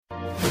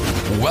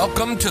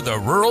Welcome to the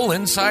Rural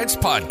Insights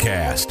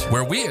Podcast,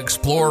 where we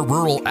explore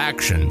rural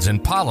actions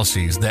and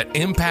policies that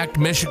impact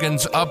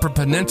Michigan's Upper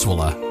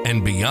Peninsula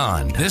and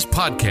beyond. This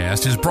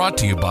podcast is brought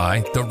to you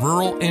by the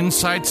Rural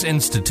Insights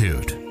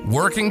Institute,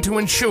 working to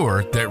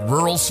ensure that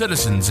rural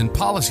citizens and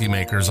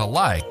policymakers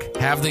alike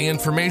have the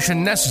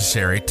information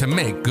necessary to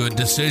make good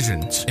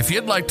decisions. If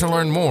you'd like to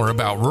learn more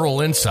about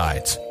Rural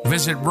Insights,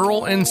 visit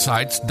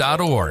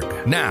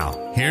ruralinsights.org.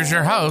 Now, here's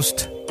your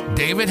host,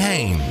 David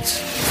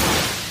Haynes.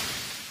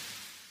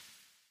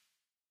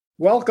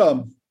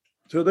 Welcome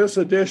to this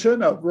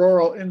edition of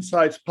Rural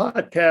Insights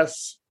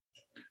Podcasts.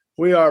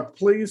 We are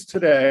pleased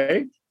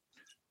today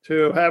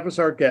to have as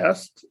our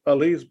guest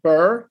Elise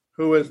Bur,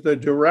 who is the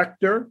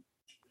director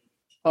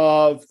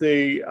of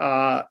the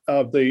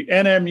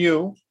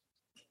NMU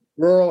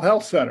Rural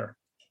Health Center.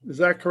 Is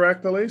that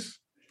correct, Elise?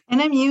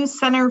 NMU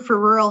Center for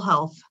Rural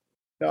Health.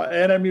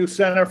 NMU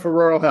Center for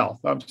Rural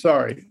Health. I'm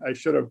sorry, I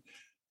should have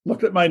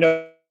looked at my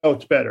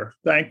notes better.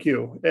 Thank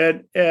you.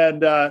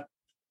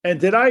 And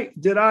did I?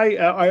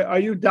 Are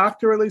you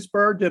Dr. Elise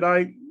Bur? Did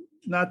I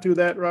not do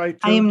that right?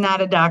 I am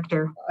not a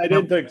doctor. I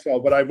didn't think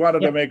so, but I wanted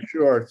to make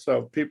sure.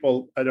 So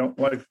people, I don't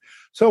want.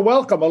 So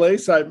welcome,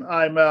 Elise. I've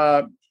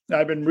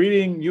been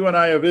reading. You and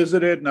I have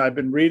visited, and I've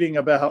been reading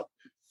about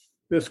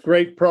this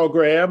great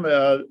program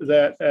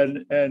that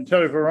tell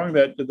me if I'm wrong,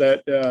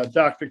 that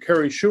Dr.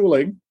 Kerry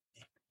Schuling,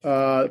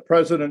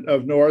 president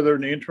of Northern,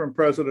 the interim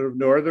president of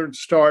Northern,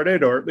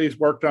 started, or at least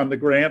worked on the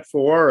grant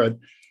for, and.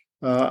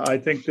 I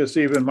think this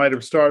even might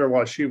have started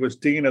while she was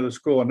dean of the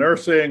School of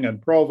Nursing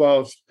and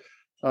provost,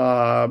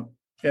 and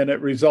it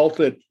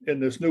resulted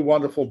in this new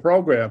wonderful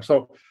program.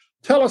 So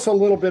tell us a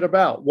little bit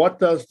about what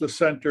does the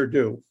center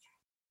do?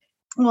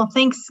 Well,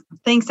 thanks.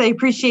 I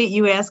appreciate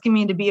you asking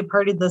me to be a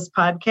part of this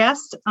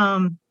podcast.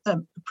 I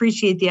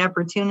appreciate the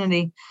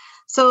opportunity.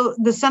 So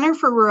the Center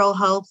for Rural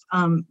Health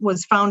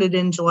was founded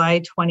in July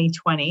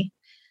 2020.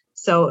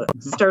 So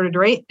it started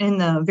right in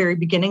the very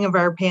beginning of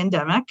our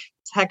pandemic.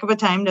 It's a heck of a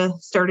time to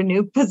start a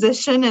new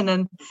position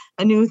and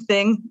a new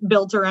thing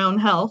built around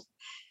health.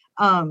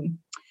 The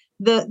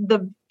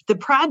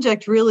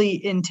project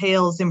really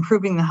entails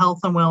improving the health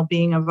and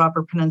well-being of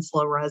Upper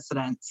Peninsula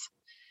residents.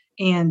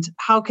 And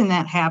how can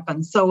that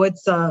happen? So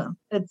it's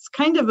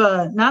kind of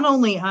a not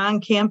only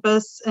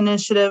on-campus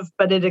initiative,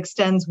 but it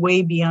extends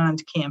way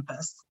beyond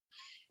campus.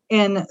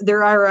 And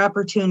there are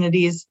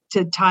opportunities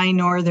to tie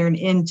Northern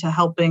into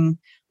helping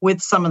with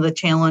some of the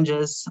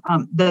challenges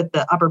that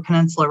the Upper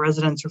Peninsula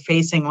residents are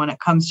facing when it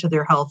comes to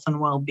their health and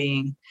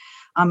well-being.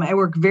 I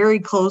work very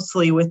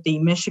closely with the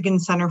Michigan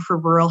Center for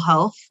Rural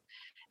Health.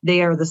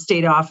 They are the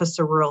state office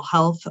of rural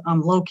health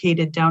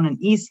located down in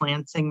East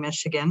Lansing,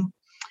 Michigan.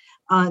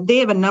 They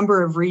have a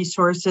number of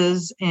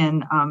resources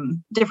and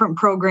different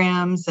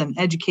programs and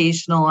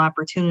educational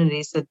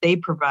opportunities that they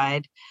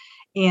provide.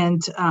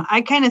 And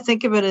I kind of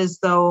think of it as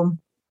though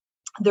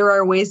there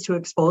are ways to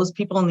expose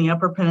people in the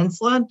Upper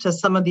Peninsula to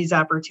some of these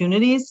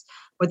opportunities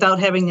without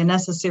having to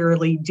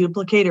necessarily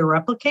duplicate or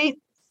replicate.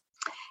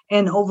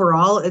 And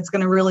overall, it's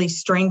going to really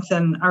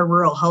strengthen our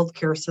rural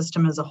healthcare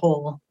system as a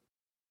whole.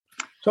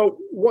 So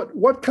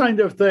what kind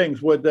of things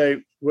would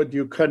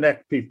you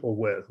connect people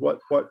with?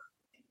 What?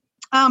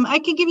 I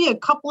could give you a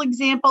couple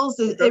examples.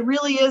 It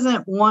really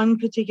isn't one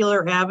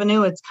particular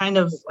avenue. It's kind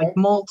of like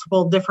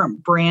multiple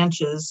different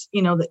branches,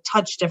 that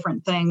touch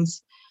different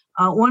things.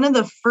 One of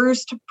the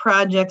first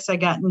projects I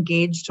got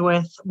engaged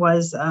with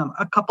was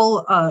a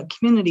couple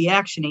community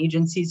action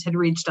agencies had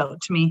reached out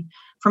to me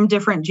from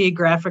different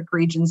geographic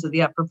regions of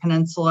the Upper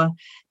Peninsula.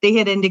 They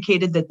had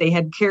indicated that they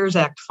had CARES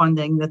Act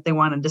funding that they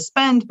wanted to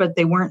spend, but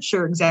they weren't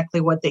sure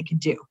exactly what they could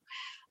do.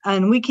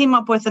 And we came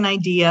up with an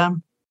idea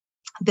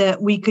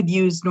that we could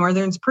use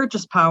Northern's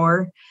purchase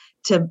power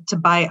to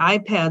buy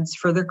iPads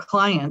for their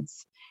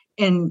clients.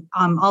 And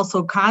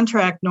also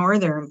contract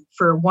Northern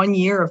for 1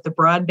 year of the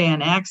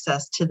broadband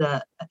access to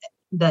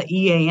the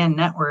EAN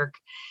network.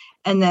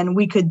 And then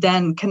we could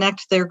then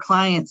connect their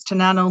clients to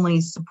not only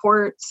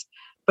supports,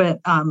 but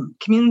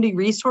community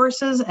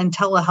resources and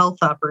telehealth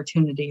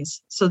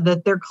opportunities so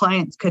that their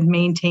clients could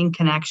maintain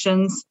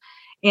connections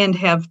and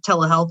have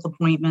telehealth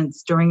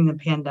appointments during the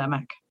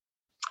pandemic.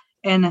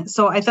 And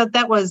so I thought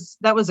that was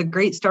a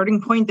great starting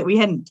point that we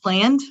hadn't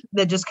planned,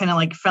 that just kind of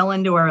like fell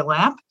into our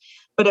lap.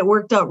 But it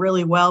worked out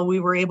really well. We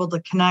were able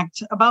to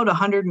connect about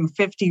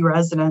 150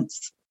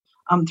 residents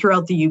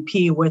throughout the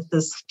UP with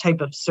this type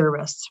of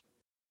service.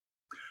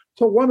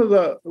 So one of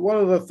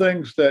the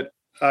things that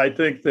I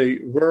think the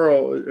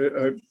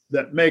rural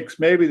that makes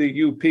maybe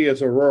the UP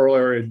as a rural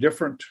area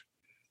different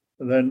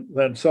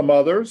than some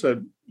others,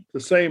 and the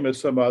same as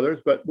some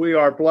others, but we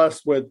are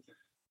blessed with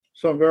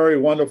some very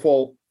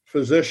wonderful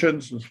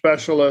physicians and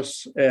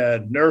specialists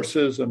and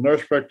nurses and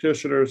nurse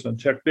practitioners and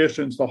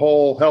technicians, the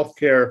whole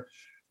healthcare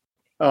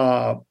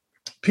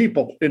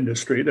people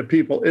industry, the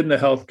people in the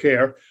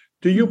healthcare.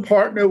 Do you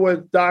partner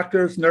with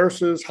doctors,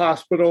 nurses,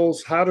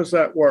 hospitals? How does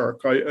that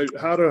work?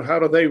 How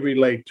do they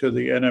relate to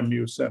the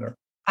NMU Center?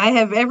 I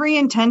have every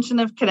intention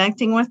of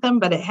connecting with them,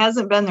 but it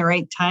hasn't been the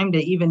right time to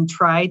even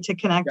try to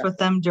connect with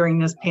them during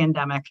this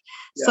pandemic.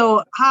 Yeah.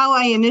 So how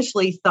I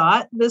initially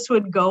thought this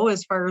would go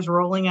as far as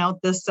rolling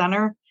out this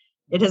center,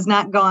 it has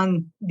not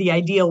gone the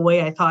ideal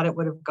way I thought it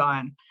would have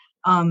gone.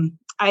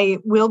 I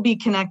will be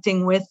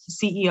connecting with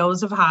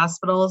CEOs of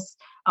hospitals.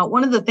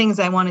 One of the things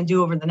I want to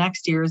do over the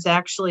next year is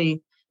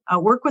actually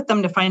work with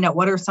them to find out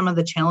what are some of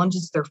the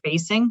challenges they're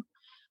facing.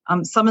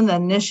 Some of the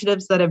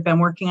initiatives that I've been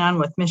working on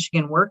with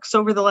Michigan Works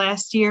over the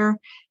last year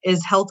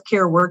is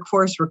healthcare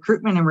workforce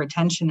recruitment and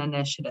retention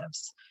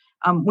initiatives.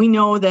 We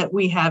know that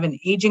we have an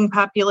aging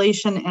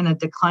population and a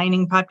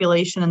declining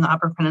population in the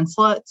Upper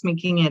Peninsula. It's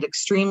making it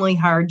extremely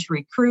hard to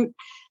recruit.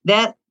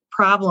 That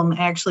problem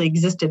actually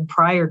existed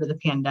prior to the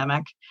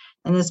pandemic,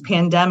 and this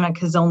pandemic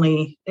has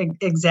only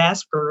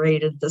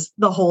exacerbated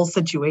the whole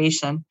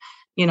situation.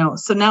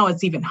 So now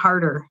it's even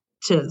harder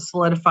to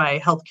solidify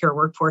healthcare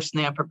workforce in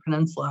the Upper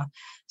Peninsula.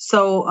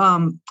 So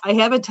I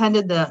have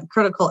attended the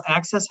Critical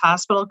Access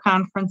Hospital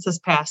Conference this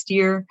past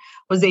year,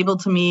 was able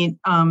to meet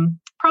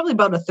probably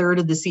about a third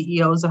of the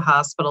CEOs of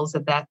hospitals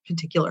at that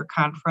particular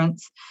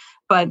conference.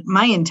 But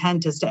my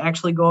intent is to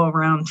actually go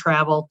around,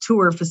 travel,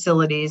 tour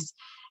facilities,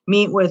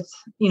 meet with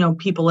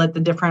people at the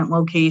different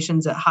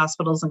locations at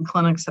hospitals and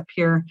clinics up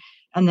here,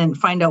 and then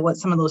find out what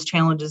some of those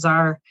challenges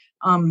are.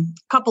 A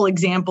couple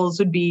examples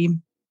would be,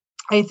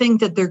 I think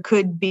that there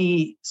could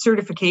be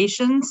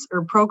certifications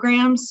or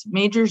programs,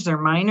 majors or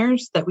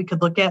minors, that we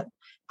could look at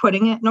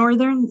putting at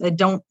Northern that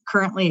don't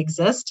currently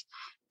exist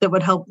that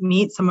would help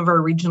meet some of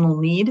our regional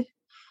need.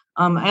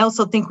 I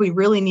also think we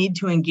really need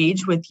to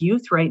engage with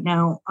youth right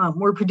now.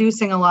 We're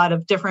producing a lot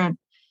of different,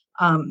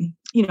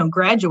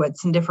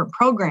 graduates in different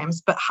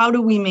programs, but how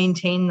do we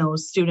maintain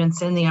those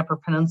students in the Upper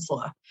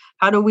Peninsula?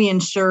 How do we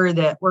ensure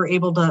that we're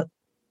able to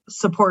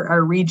support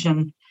our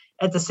region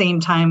at the same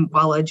time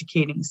while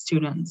educating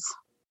students?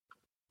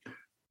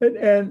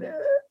 And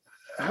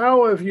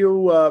how have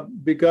you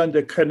begun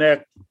to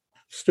connect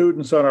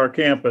students on our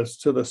campus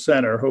to the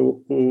center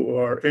who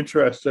are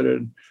interested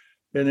in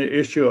the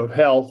issue of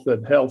health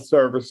and health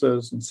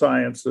services and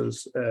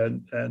sciences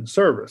and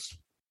service?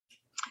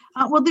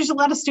 Well, there's a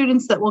lot of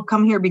students that will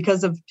come here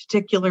because of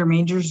particular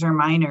majors or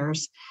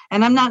minors,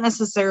 and I'm not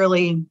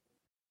necessarily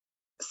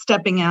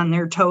stepping on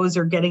their toes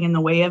or getting in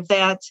the way of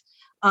that.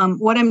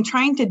 What I'm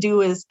trying to do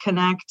is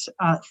connect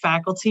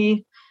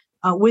faculty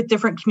with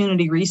different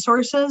community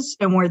resources,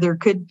 and where there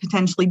could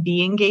potentially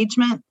be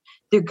engagement.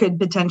 There could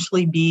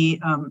potentially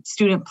be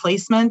student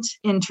placement,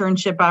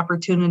 internship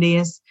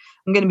opportunities.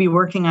 I'm going to be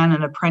working on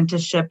an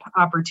apprenticeship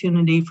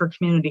opportunity for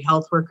community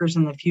health workers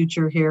in the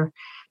future here.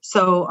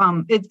 So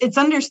it's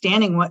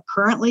understanding what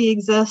currently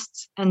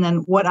exists and then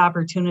what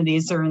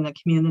opportunities are in the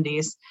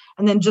communities,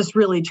 and then just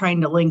really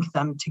trying to link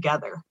them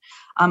together.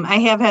 I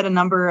have had a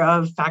number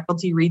of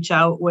faculty reach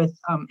out with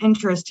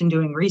interest in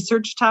doing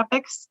research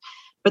topics,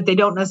 but they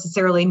don't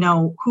necessarily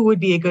know who would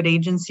be a good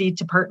agency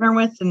to partner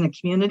with in the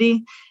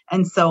community.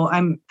 And so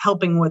I'm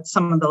helping with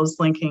some of those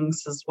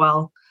linkings as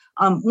well.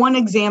 One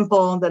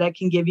example that I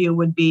can give you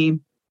would be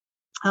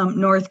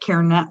North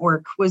Care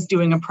Network was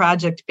doing a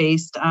project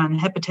based on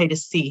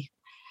hepatitis C.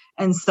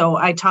 And so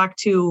I talked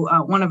to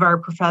one of our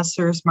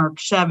professors, Mark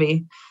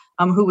Chevy,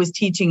 who was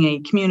teaching a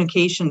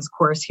communications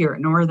course here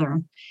at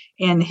Northern.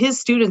 And his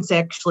students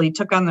actually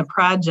took on the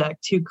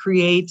project to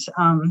create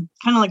kind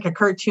of like a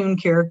cartoon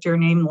character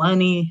named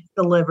Lenny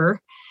the Liver.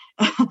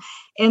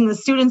 And the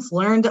students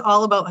learned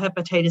all about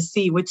hepatitis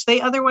C, which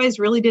they otherwise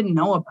really didn't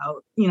know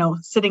about,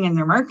 sitting in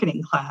their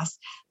marketing class.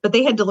 But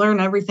they had to learn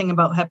everything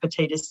about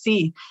hepatitis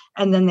C.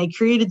 And then they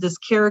created this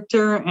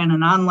character and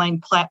an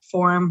online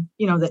platform,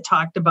 that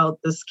talked about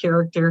this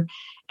character.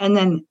 And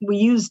then we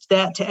used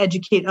that to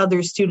educate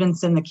other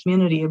students in the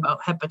community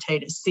about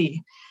hepatitis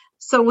C.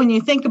 So when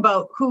you think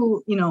about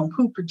who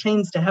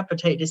pertains to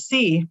hepatitis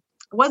C,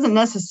 it wasn't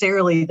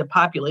necessarily the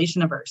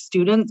population of our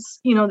students,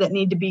 that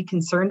need to be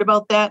concerned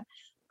about that.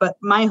 But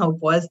my hope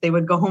was they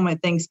would go home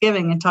at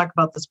Thanksgiving and talk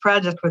about this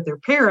project with their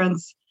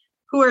parents,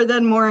 who are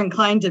then more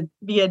inclined to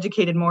be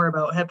educated more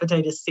about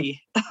hepatitis C.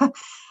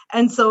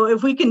 And so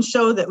if we can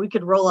show that we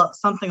could roll out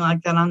something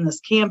like that on this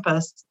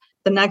campus,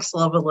 the next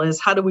level is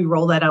how do we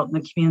roll that out in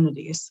the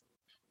communities?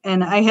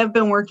 And I have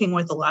been working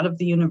with a lot of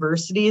the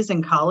universities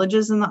and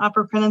colleges in the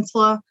Upper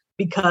Peninsula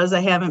because I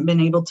haven't been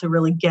able to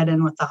really get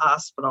in with the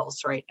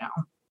hospitals right now.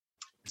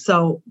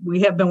 So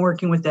we have been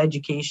working with the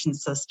education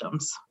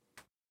systems.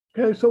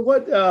 Okay, so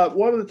what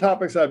one of the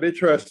topics I'm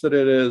interested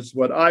in is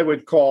what I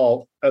would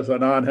call, as a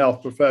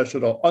non-health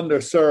professional,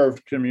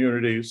 underserved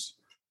communities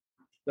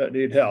that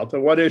need health.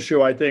 And one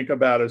issue I think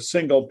about is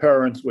single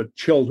parents with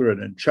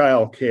children and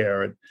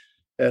childcare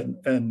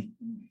and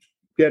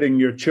getting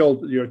your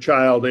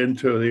child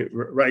into the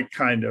right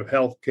kind of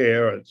health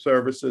care and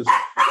services.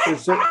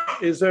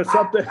 Is there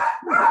something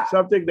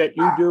that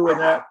you do in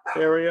that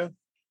area?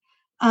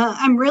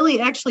 I'm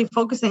really actually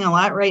focusing a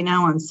lot right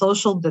now on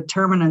social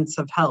determinants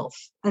of health.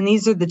 And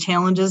these are the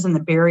challenges and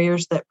the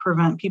barriers that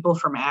prevent people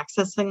from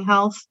accessing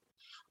health.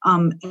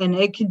 And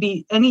it could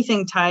be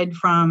anything tied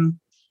from,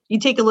 you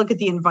take a look at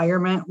the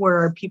environment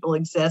where people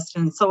exist.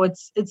 And so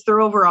it's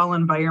their overall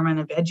environment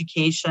of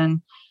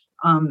education,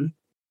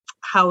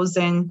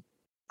 housing,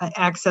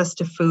 access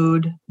to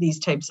food, these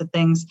types of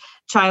things.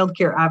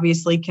 Childcare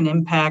obviously can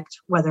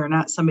impact whether or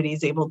not somebody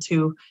is able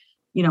to,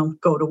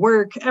 go to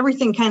work.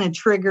 Everything kind of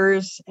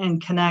triggers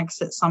and connects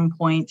at some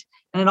point,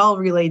 and it all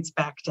relates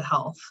back to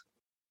health.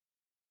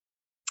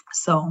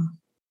 So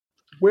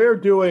we're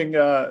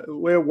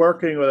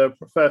working with a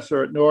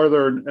professor at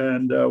Northern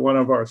and one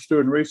of our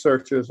student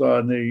researchers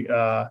on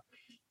the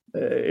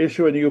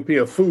issue in the UP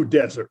of food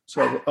deserts,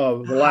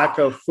 of lack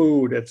of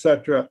food, et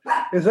cetera.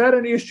 Is that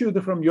an issue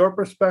from your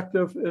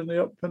perspective in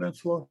the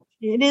Peninsula?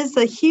 It is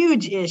a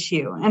huge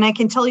issue. And I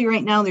can tell you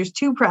right now, there's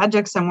 2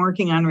 projects I'm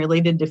working on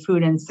related to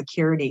food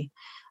insecurity.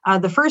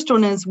 The first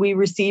one is we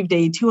received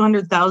a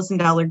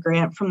 $200,000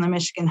 grant from the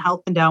Michigan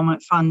Health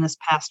Endowment Fund this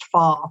past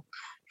fall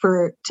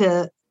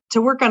to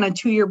work on a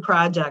 2-year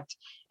project.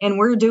 And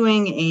we're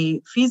doing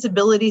a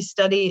feasibility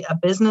study, a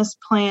business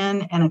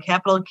plan, and a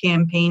capital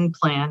campaign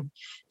plan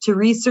to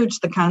research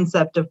the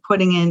concept of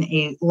putting in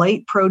a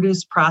light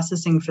produce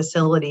processing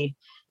facility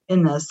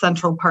in the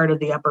central part of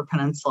the Upper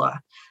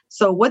Peninsula.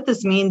 So what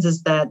this means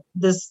is that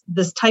this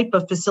type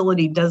of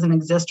facility doesn't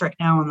exist right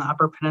now in the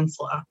Upper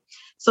Peninsula.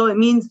 So it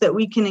means that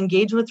we can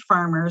engage with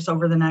farmers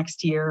over the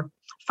next year,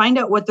 find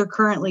out what they're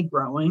currently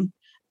growing,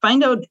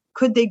 find out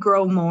could they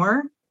grow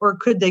more or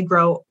could they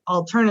grow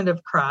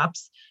alternative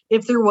crops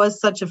if there was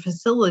such a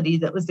facility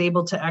that was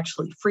able to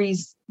actually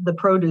freeze the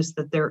produce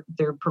that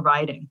they're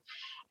providing.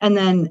 And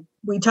then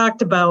we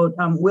talked about,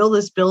 will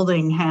this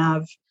building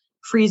have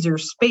freezer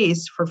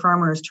space for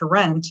farmers to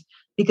rent?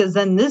 Because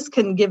then this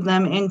can give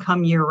them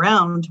income year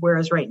round,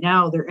 whereas right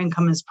now their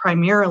income is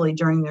primarily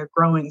during their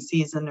growing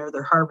season or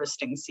their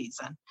harvesting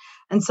season.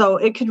 And so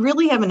it could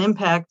really have an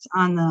impact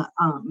on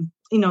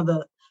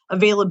the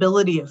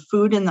availability of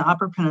food in the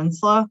Upper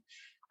Peninsula.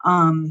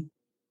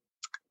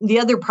 The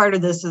other part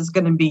of this is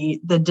going to be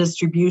the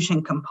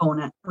distribution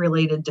component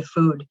related to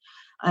food.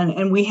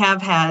 And we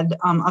have had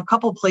a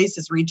couple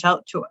places reach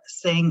out to us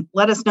saying,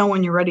 let us know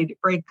when you're ready to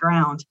break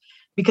ground,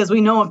 because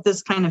we know if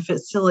this kind of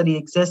facility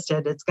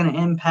existed, it's going to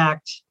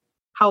impact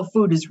how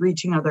food is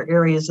reaching other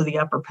areas of the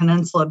Upper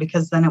Peninsula,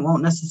 because then it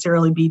won't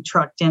necessarily be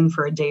trucked in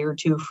for a day or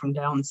two from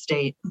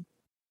downstate.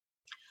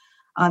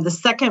 The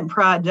second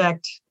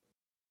project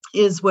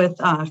is with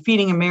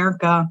Feeding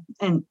America,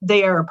 and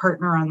they are a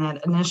partner on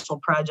that initial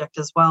project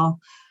as well.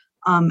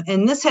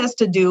 And this has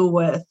to do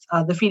with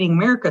the Feeding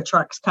America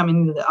trucks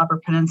coming to the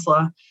Upper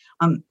Peninsula.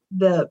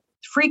 The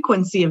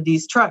frequency of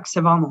these trucks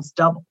have almost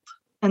doubled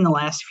in the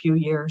last few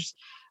years.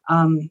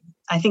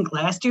 I think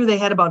last year they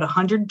had about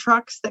 100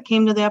 trucks that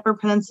came to the Upper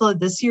Peninsula.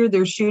 This year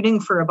they're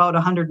shooting for about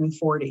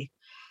 140.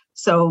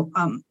 So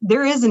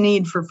there is a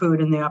need for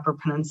food in the Upper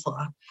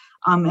Peninsula.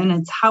 And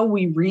it's how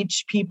we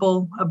reach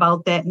people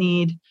about that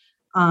need.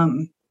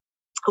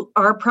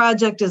 Our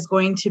project is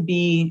going to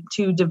be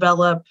to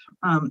develop,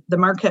 the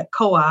Marquette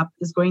Co-op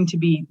is going to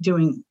be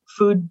doing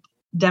food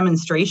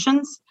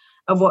demonstrations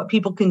of what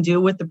people can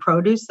do with the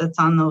produce that's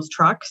on those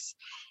trucks.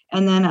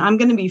 And then I'm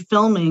going to be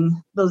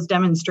filming those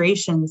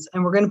demonstrations,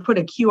 and we're going to put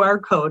a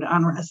QR code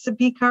on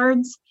recipe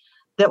cards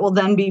that will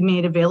then be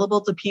made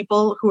available to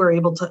people who are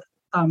able to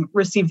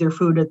receive their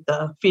food at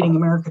the Feeding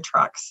America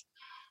trucks.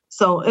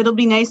 So it'll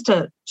be nice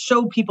to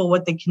show people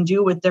what they can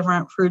do with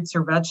different fruits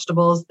or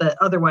vegetables that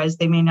otherwise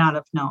they may not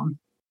have known.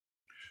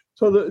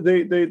 So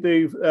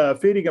the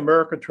Feeding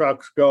America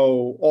trucks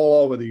go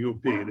all over the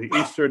UP, the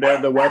eastern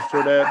end, the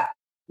western end.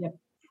 Yep.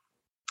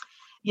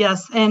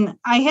 Yes, and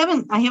I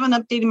haven't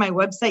updated my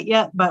website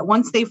yet, but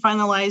once they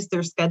finalize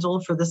their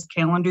schedule for this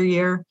calendar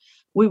year,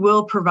 we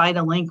will provide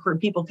a link where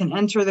people can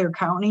enter their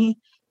county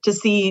to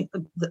see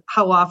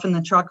how often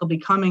the truck will be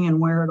coming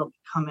and where it'll be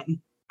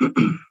coming.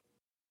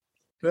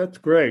 That's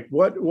great.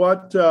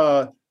 What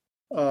do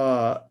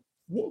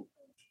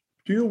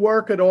you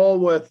work at all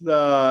with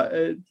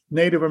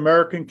Native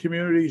American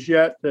communities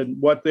yet, and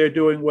what they're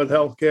doing with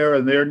healthcare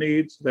and their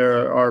needs?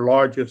 They're our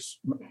largest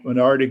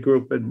minority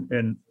group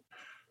in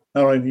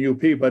not only the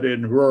UP, but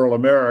in rural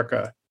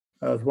America.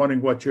 I was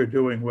wondering what you're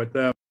doing with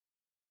them.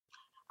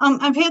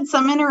 I've had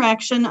some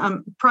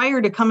interaction.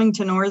 Prior to coming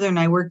to Northern,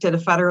 I worked at a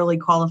federally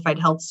qualified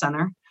health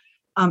center.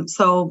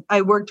 So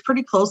I worked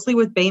pretty closely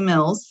with Bay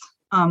Mills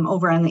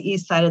over on the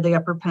east side of the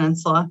Upper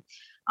Peninsula.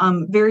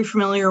 Very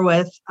familiar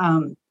with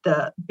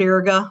the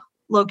Baraga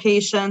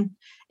location,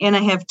 and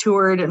I have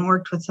toured and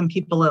worked with some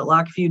people at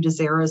Lockview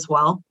Desert as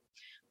well.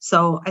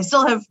 So I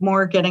still have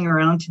more getting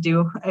around to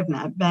do. I've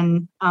not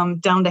been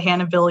down to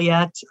Hannahville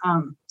yet.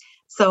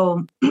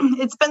 So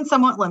it's been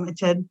somewhat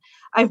limited.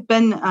 I've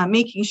been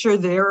making sure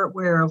they're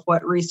aware of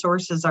what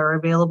resources are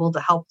available to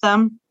help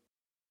them.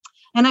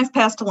 And I've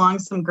passed along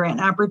some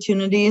grant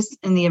opportunities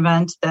in the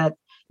event that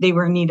they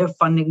were in need of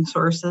funding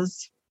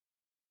sources.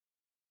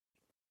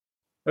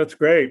 That's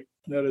great.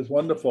 That is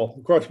wonderful.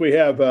 Of course, we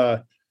have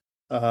the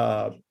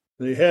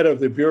head of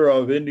the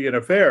Bureau of Indian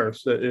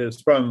Affairs that is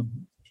from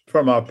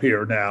up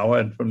here now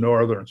and from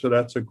Northern. So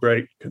that's a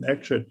great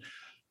connection.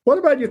 What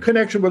about your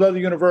connection with other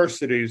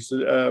universities?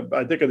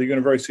 I think of the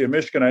University of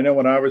Michigan. I know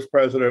when I was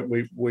president,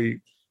 we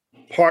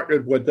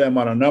partnered with them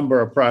on a number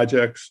of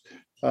projects.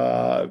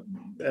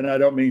 And I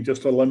don't mean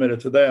just to limit it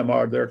to them.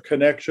 Are there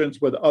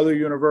connections with other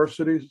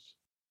universities?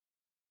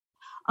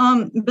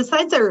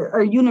 Besides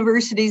our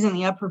universities in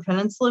the Upper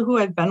Peninsula who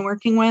I've been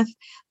working with,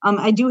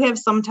 I do have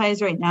some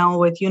ties right now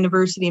with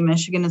University of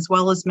Michigan as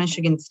well as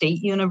Michigan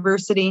State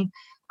University.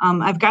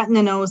 I've gotten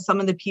to know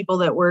some of the people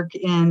that work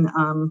in,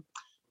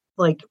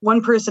 like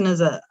one person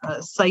is a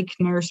psych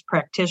nurse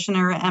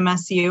practitioner at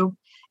MSU,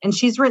 and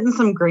she's written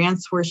some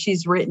grants where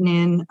she's written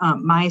in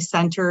my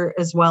center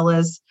as well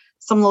as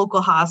some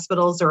local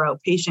hospitals or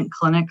outpatient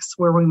clinics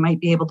where we might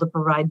be able to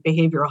provide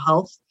behavioral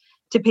health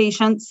to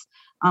patients.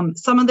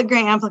 Some of the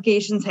grant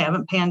applications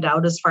haven't panned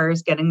out as far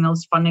as getting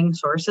those funding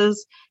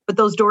sources, but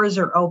those doors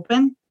are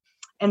open,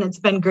 and it's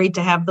been great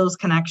to have those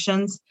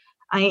connections.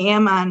 I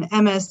am on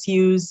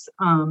MSU's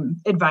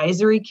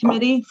advisory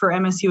committee for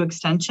MSU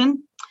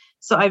Extension.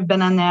 So I've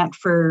been on that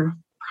for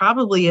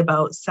probably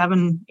about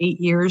 7-8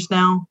 years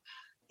now,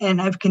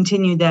 and I've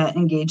continued that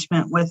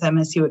engagement with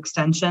MSU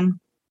Extension.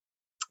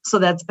 So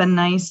that's been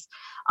nice.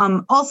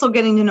 Also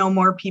getting to know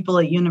more people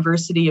at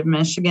University of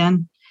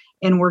Michigan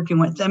and working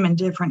with them in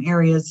different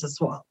areas as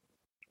well.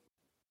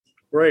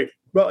 Great.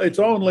 Well, it's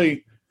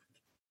only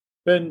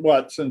been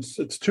since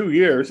it's 2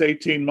 years,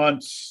 18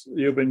 months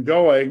you've been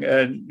going,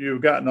 and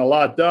you've gotten a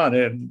lot done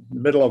in the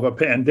middle of a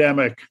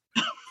pandemic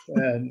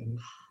and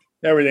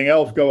everything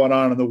else going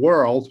on in the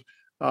world.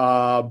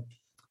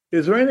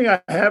 Is there anything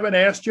I haven't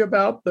asked you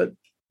about that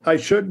I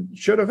should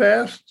have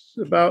asked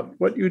about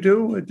what you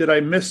do? Did I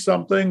miss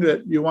something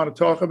that you want to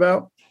talk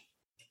about?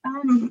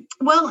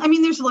 Well, I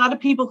mean, there's a lot of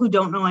people who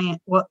don't know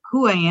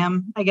who I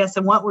am, I guess,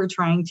 and what we're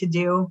trying to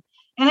do.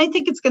 And I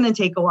think it's going to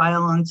take a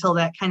while until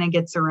that kind of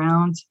gets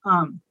around.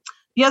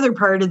 The other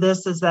part of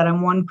this is that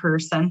I'm one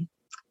person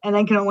and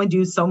I can only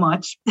do so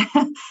much.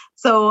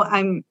 So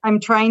I'm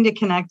trying to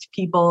connect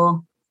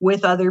people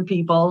with other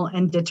people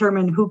and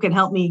determine who can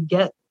help me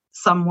get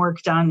some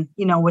work done,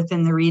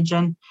 within the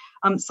region.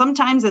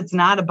 Sometimes it's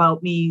not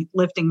about me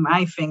lifting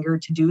my finger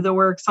to do the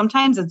work.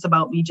 Sometimes it's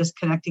about me just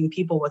connecting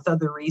people with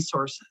other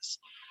resources.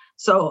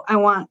 So I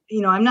want,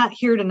 I'm not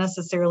here to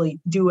necessarily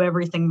do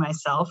everything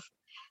myself,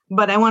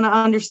 but I want to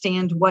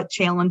understand what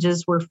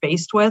challenges we're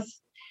faced with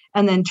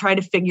and then try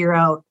to figure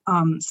out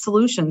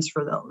solutions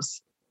for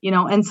those,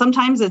 and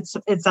sometimes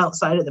it's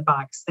outside of the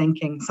box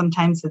thinking.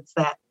 Sometimes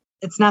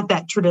it's not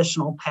that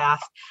traditional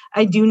path.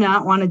 I do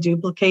not want to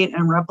duplicate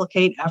and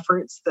replicate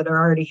efforts that are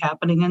already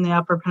happening in the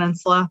Upper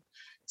Peninsula.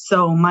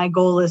 So my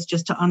goal is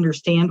just to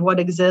understand what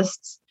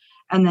exists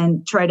and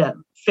then try to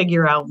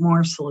figure out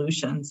more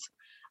solutions.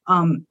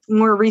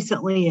 More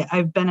recently,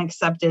 I've been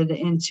accepted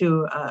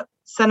into a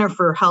Center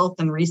for Health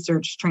and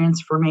Research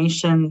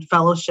Transformation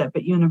Fellowship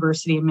at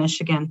University of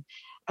Michigan.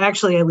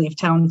 Actually, I leave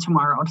town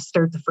tomorrow to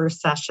start the first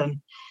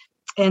session.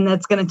 And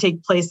that's going to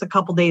take place a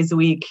couple days a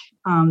week,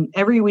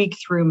 every week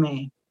through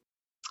May.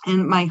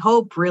 And my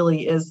hope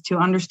really is to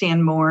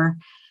understand more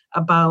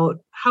about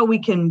how we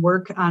can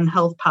work on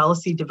health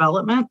policy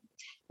development,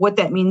 what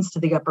that means to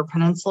the Upper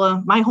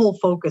Peninsula. My whole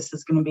focus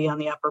is going to be on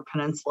the Upper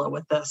Peninsula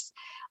with this.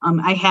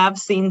 I have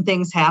seen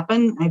things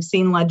happen. I've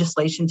seen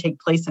legislation take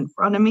place in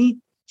front of me.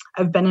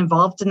 I've been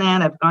involved in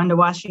that. I've gone to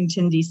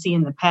Washington, D.C.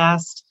 in the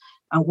past,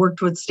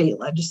 worked with state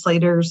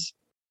legislators.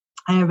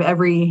 I have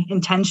every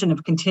intention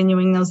of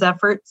continuing those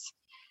efforts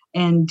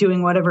and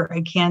doing whatever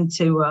I can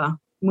to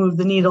move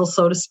the needle,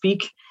 so to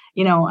speak,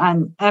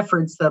 on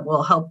efforts that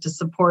will help to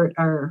support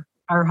our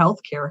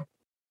healthcare.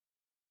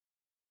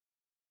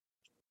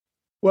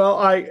 Well,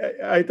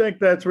 I think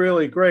that's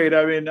really great.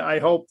 I mean, I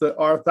hope that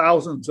our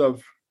thousands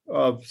of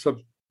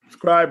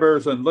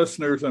subscribers and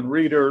listeners and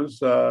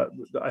readers,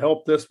 I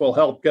hope this will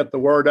help get the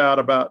word out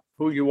about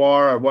who you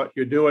are and what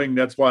you're doing.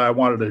 That's why I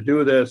wanted to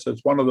do this.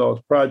 It's one of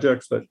those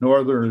projects that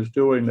Northern is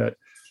doing that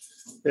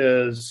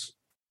is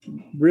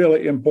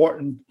really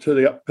important to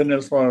the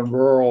peninsula and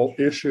rural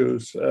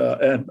issues.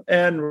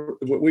 And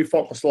we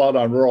focus a lot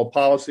on rural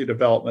policy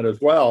development as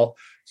well.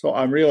 So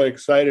I'm really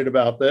excited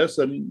about this.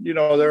 And,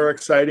 there are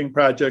exciting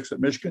projects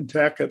at Michigan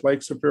Tech, at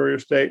Lake Superior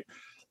State.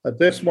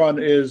 This one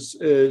is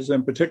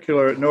in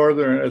particular at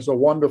Northern is a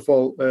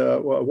wonderful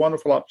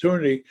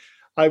opportunity.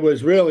 I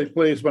was really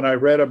pleased when I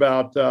read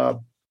about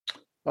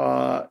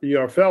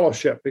your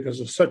fellowship because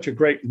it's such a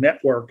great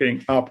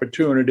networking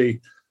opportunity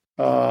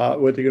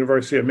with the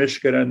University of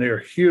Michigan and their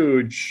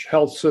huge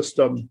health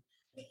system,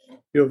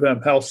 U of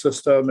M health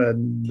system,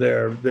 and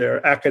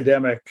their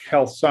academic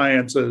health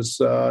sciences.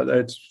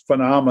 It's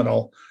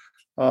phenomenal.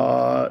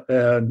 Well,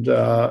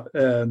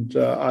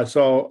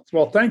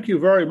 thank you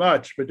very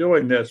much for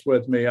doing this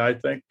with me. I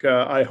think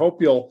I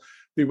hope you'll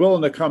be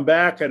willing to come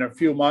back in a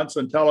few months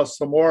and tell us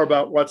some more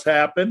about what's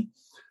happened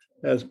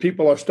as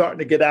people are starting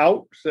to get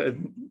out.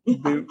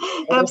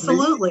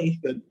 Absolutely.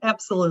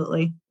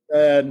 Absolutely.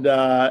 And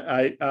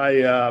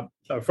a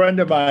friend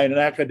of mine, an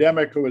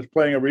academic who was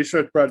planning a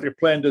research project,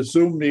 planned a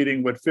Zoom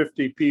meeting with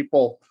 50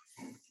 people,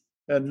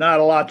 and not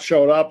a lot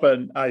showed up.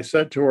 And I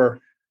said to her,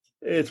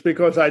 it's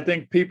because I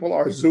think people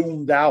are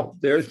zoomed out.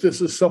 This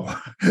is so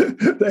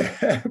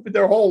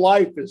their whole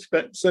life is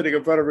spent sitting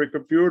in front of a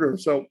computer.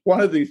 So one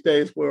of these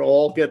days we'll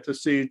all get to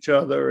see each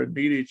other and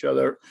meet each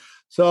other.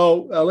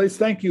 So Elise,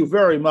 thank you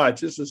very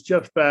much. This is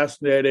just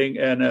fascinating,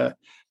 and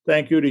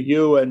thank you to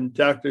you and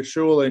Dr.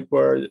 Schuling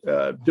for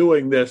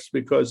doing this,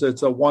 because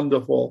it's a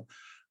wonderful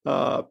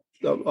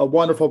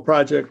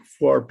project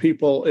for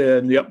people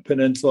in the Upper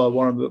Peninsula,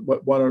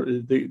 one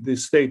of the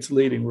state's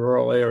leading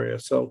rural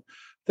areas. So.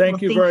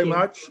 Thank you very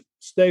much.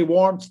 Stay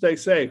warm, stay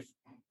safe.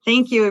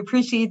 Thank you. I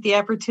appreciate the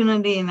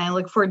opportunity, and I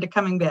look forward to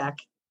coming back.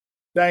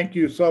 Thank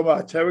you so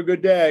much. Have a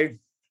good day.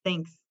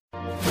 Thanks.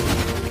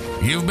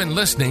 You've been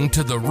listening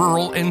to the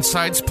Rural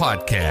Insights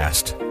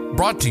Podcast,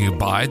 brought to you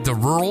by the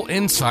Rural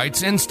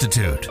Insights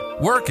Institute,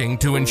 working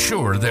to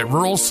ensure that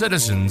rural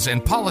citizens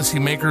and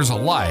policymakers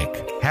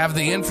alike have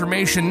the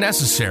information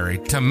necessary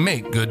to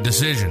make good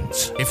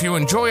decisions. If you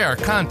enjoy our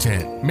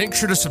content, make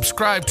sure to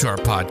subscribe to our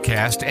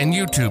podcast and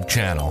YouTube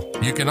channel.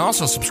 You can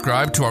also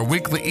subscribe to our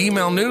weekly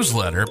email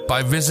newsletter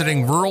by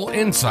visiting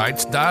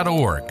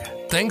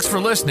ruralinsights.org. Thanks for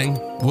listening.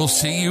 We'll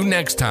see you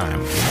next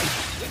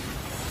time.